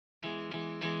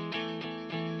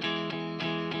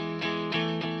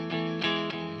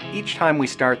Each time we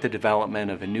start the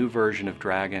development of a new version of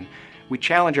Dragon, we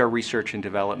challenge our research and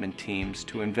development teams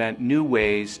to invent new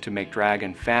ways to make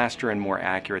Dragon faster and more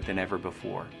accurate than ever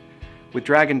before. With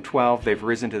Dragon 12, they've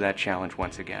risen to that challenge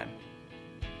once again.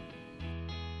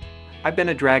 I've been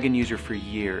a Dragon user for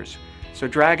years, so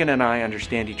Dragon and I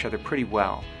understand each other pretty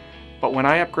well. But when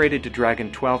I upgraded to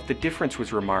Dragon 12, the difference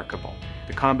was remarkable.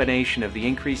 The combination of the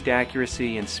increased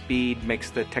accuracy and speed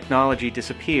makes the technology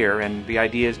disappear and the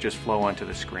ideas just flow onto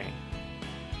the screen.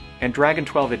 And Dragon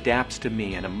 12 adapts to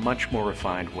me in a much more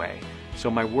refined way,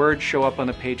 so my words show up on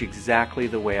the page exactly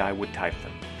the way I would type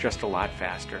them, just a lot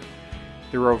faster.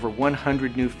 There are over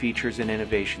 100 new features and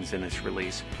innovations in this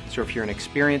release, so if you're an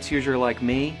experienced user like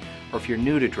me, or if you're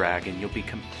new to Dragon, you'll be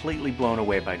completely blown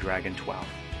away by Dragon 12.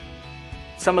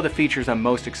 Some of the features I'm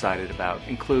most excited about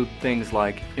include things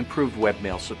like improved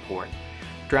webmail support.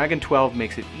 Dragon 12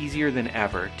 makes it easier than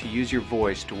ever to use your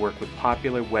voice to work with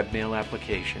popular webmail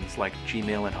applications like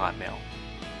Gmail and Hotmail.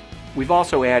 We've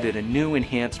also added a new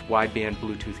enhanced wideband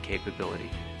Bluetooth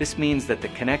capability. This means that the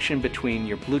connection between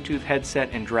your Bluetooth headset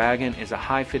and Dragon is a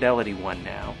high fidelity one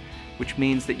now, which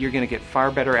means that you're going to get far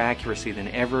better accuracy than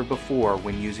ever before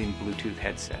when using Bluetooth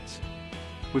headsets.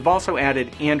 We've also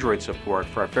added Android support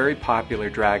for our very popular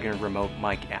Dragon Remote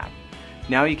Mic app.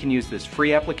 Now you can use this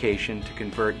free application to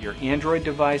convert your Android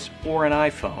device or an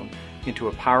iPhone into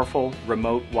a powerful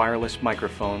remote wireless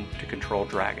microphone to control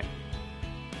Dragon.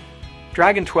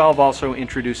 Dragon 12 also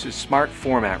introduces smart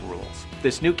format rules.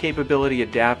 This new capability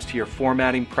adapts to your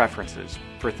formatting preferences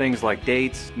for things like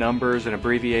dates, numbers, and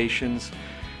abbreviations,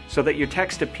 so that your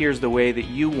text appears the way that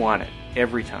you want it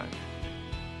every time.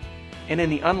 And in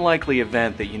the unlikely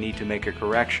event that you need to make a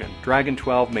correction, Dragon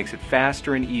 12 makes it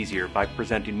faster and easier by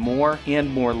presenting more and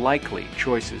more likely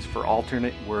choices for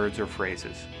alternate words or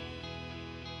phrases.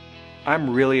 I'm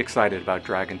really excited about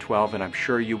Dragon 12, and I'm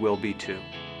sure you will be too.